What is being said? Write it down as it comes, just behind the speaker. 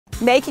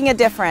Making a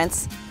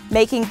difference,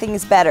 making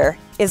things better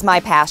is my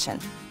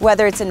passion.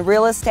 Whether it's in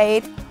real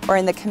estate or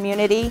in the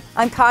community,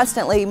 I'm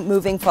constantly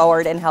moving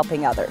forward and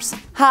helping others.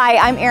 Hi,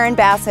 I'm Erin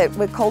Bassett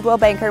with Coldwell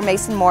Banker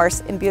Mason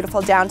Morse in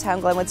beautiful downtown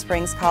Glenwood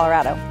Springs,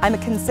 Colorado. I'm a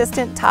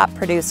consistent top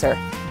producer,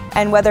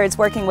 and whether it's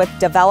working with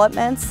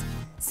developments,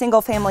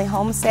 single-family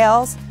home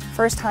sales,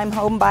 first-time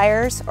home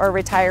buyers, or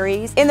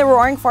retirees, in the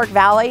Roaring Fork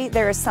Valley,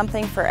 there is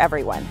something for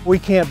everyone. We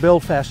can't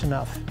build fast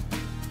enough.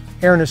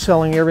 Erin is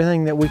selling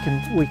everything that we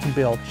can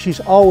build. She's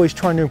always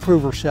trying to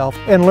improve herself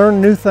and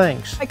learn new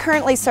things. I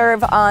currently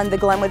serve on the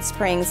Glenwood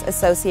Springs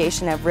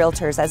Association of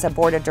Realtors as a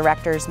Board of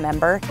Directors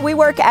member. We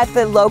work at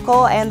the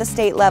local and the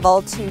state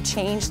level to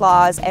change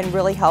laws and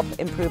really help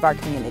improve our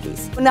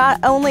communities. Not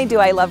only do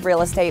I love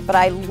real estate, but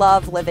I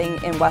love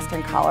living in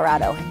Western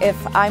Colorado. If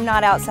I'm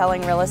not out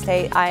selling real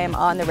estate, I am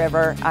on the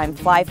river, I'm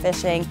fly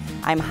fishing,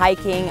 I'm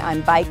hiking,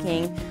 I'm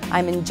biking,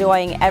 I'm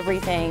enjoying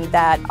everything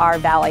that our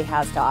valley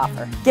has to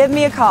offer. Give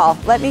me a call.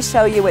 Let me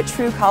show you what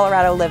true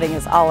Colorado living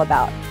is all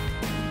about.